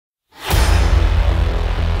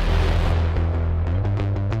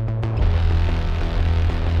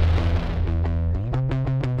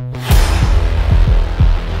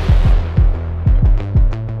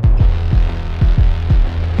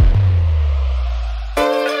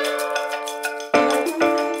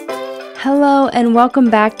Hello and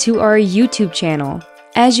welcome back to our YouTube channel.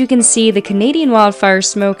 As you can see, the Canadian wildfire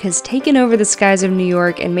smoke has taken over the skies of New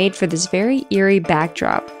York and made for this very eerie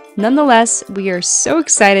backdrop. Nonetheless, we are so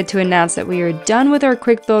excited to announce that we are done with our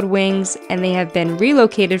quick build wings and they have been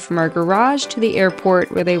relocated from our garage to the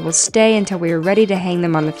airport where they will stay until we are ready to hang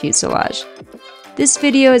them on the fuselage. This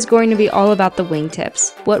video is going to be all about the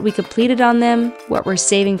wingtips, what we completed on them, what we're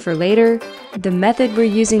saving for later, the method we're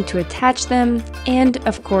using to attach them, and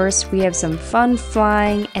of course we have some fun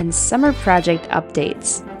flying and summer project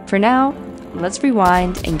updates. For now, let's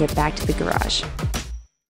rewind and get back to the garage.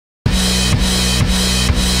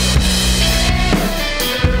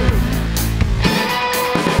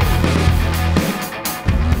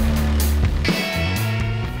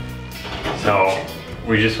 So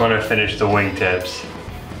we just want to finish the wingtips,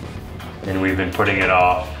 and we've been putting it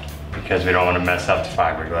off because we don't want to mess up the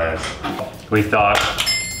fiberglass. We thought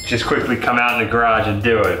just quickly come out in the garage and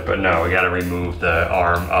do it, but no, we got to remove the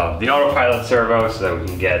arm of the autopilot servo so that we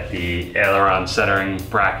can get the aileron centering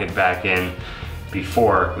bracket back in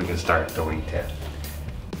before we can start the wingtip.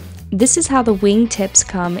 This is how the wingtips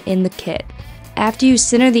come in the kit. After you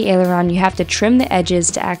center the aileron, you have to trim the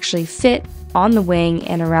edges to actually fit on the wing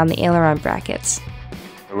and around the aileron brackets.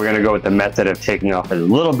 We're going to go with the method of taking off as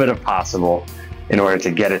little bit as possible in order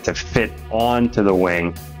to get it to fit onto the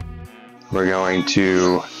wing. We're going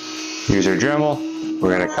to use our Dremel,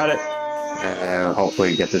 we're going to cut it, and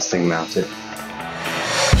hopefully get this thing mounted.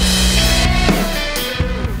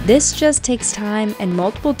 This just takes time and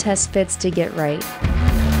multiple test fits to get right.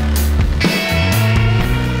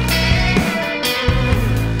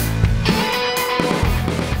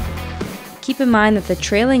 Keep in mind that the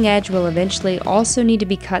trailing edge will eventually also need to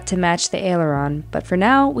be cut to match the aileron, but for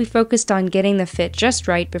now, we focused on getting the fit just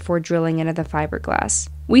right before drilling into the fiberglass.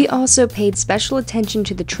 We also paid special attention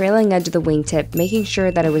to the trailing edge of the wingtip, making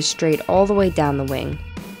sure that it was straight all the way down the wing.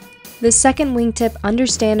 The second wingtip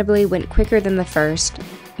understandably went quicker than the first.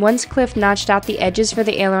 Once Cliff notched out the edges for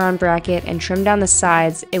the aileron bracket and trimmed down the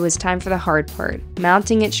sides, it was time for the hard part,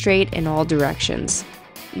 mounting it straight in all directions.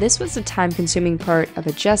 This was the time-consuming part of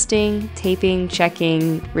adjusting, taping,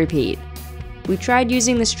 checking, repeat. We tried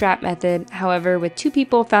using the strap method, however, with two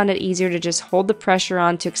people found it easier to just hold the pressure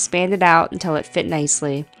on to expand it out until it fit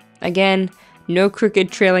nicely. Again, no crooked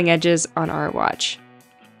trailing edges on our watch.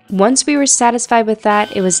 Once we were satisfied with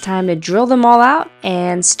that, it was time to drill them all out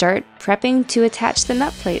and start prepping to attach the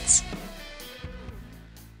nut plates.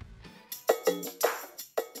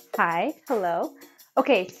 Hi, hello.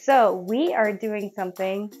 Okay, so we are doing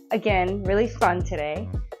something, again, really fun today.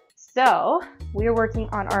 So, we're working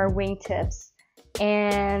on our wingtips,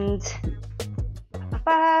 and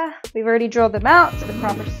we've already drilled them out to the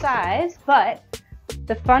proper size, but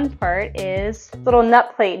the fun part is little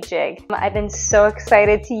nut plate jig. I've been so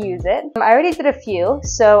excited to use it. I already did a few,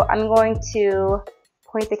 so I'm going to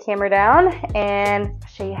point the camera down and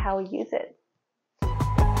show you how we use it.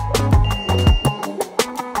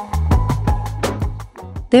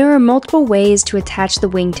 There are multiple ways to attach the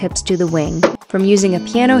wingtips to the wing, from using a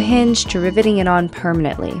piano hinge to riveting it on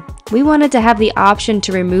permanently. We wanted to have the option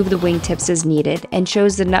to remove the wingtips as needed and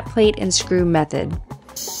chose the nut plate and screw method.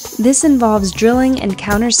 This involves drilling and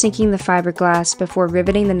countersinking the fiberglass before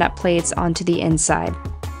riveting the nut plates onto the inside.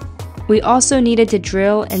 We also needed to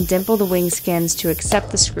drill and dimple the wing skins to accept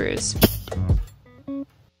the screws.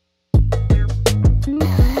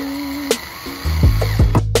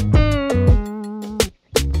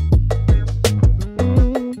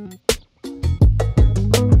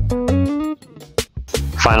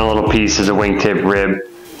 Final little piece is a wingtip rib.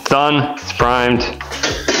 It's done, it's primed.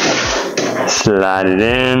 Slide it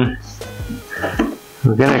in.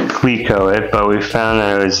 We're gonna Cleco it, but we found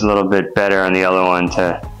that it was a little bit better on the other one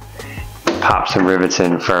to pop some rivets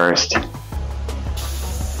in first.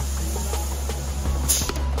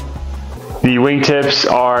 The wingtips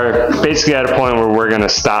are basically at a point where we're gonna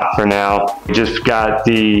stop for now. We just got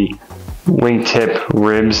the wingtip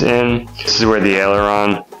ribs in. This is where the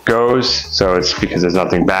aileron goes, so it's because there's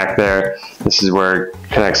nothing back there. This is where it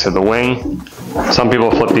connects to the wing. Some people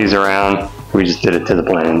flip these around. We just did it to the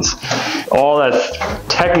plans. All that's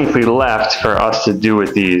technically left for us to do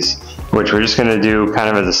with these, which we're just going to do kind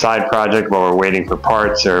of as a side project while we're waiting for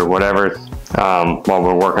parts or whatever, while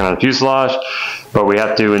we're working on the fuselage. But we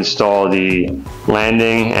have to install the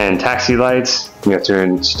landing and taxi lights. We have to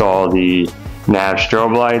install the nav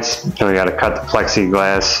strobe lights, and we got to cut the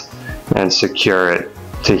plexiglass and secure it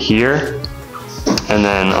to here. And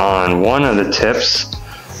then on one of the tips,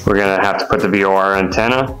 we're gonna have to put the VOR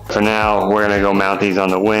antenna. For now, we're gonna go mount these on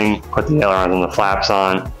the wing, put the ailerons and the flaps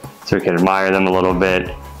on so we can admire them a little bit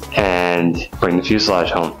and bring the fuselage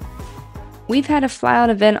home. We've had a fly-out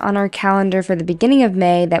event on our calendar for the beginning of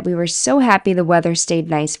May that we were so happy the weather stayed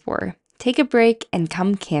nice for. Take a break and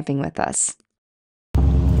come camping with us.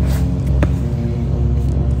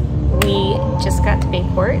 We just got to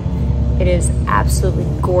Bayport. It is absolutely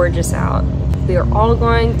gorgeous out. We are all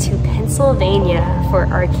going to Pennsylvania for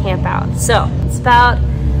our camp out. So it's about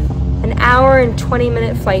an hour and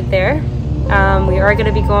 20-minute flight there. We are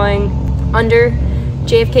going to be going under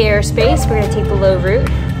JFK airspace. We're going to take the low route.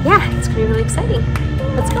 Yeah, it's going to be really exciting.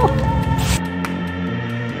 Let's go.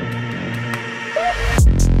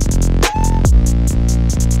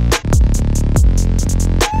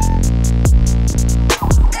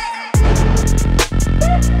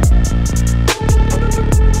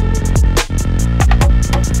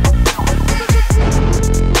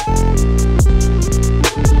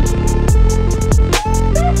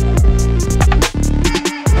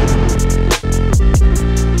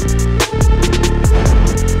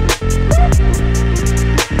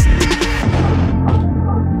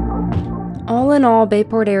 All in all,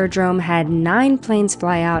 Bayport Aerodrome had 9 planes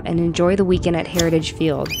fly out and enjoy the weekend at Heritage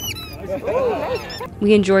Field.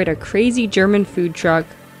 We enjoyed a crazy German food truck,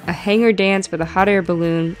 a hangar dance with a hot air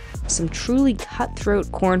balloon, some truly cutthroat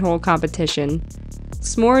cornhole competition,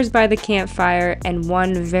 s'mores by the campfire, and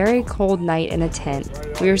one very cold night in a tent.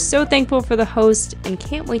 We are so thankful for the host and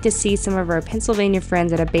can't wait to see some of our Pennsylvania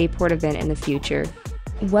friends at a Bayport event in the future.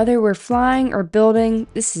 Whether we're flying or building,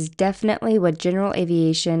 this is definitely what general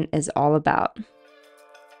aviation is all about.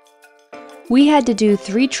 We had to do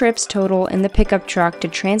 3 trips total in the pickup truck to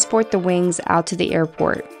transport the wings out to the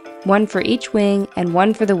airport, 1 for each wing and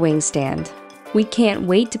 1 for the wing stand. We can't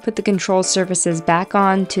wait to put the control surfaces back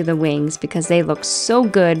on to the wings because they look so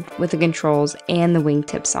good with the controls and the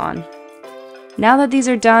wingtips on. Now that these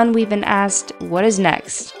are done, we've been asked, what is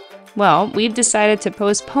next? Well, we've decided to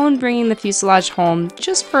postpone bringing the fuselage home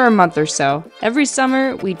just for a month or so. Every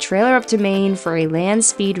summer, we trailer up to Maine for a land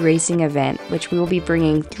speed racing event, which we will be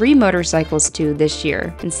bringing 3 motorcycles to this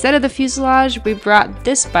year. Instead of the fuselage, we brought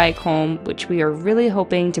this bike home, which we are really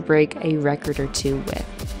hoping to break a record or 2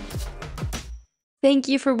 with. Thank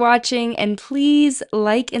you for watching, and please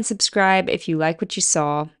like and subscribe if you like what you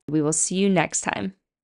saw. We will see you next time.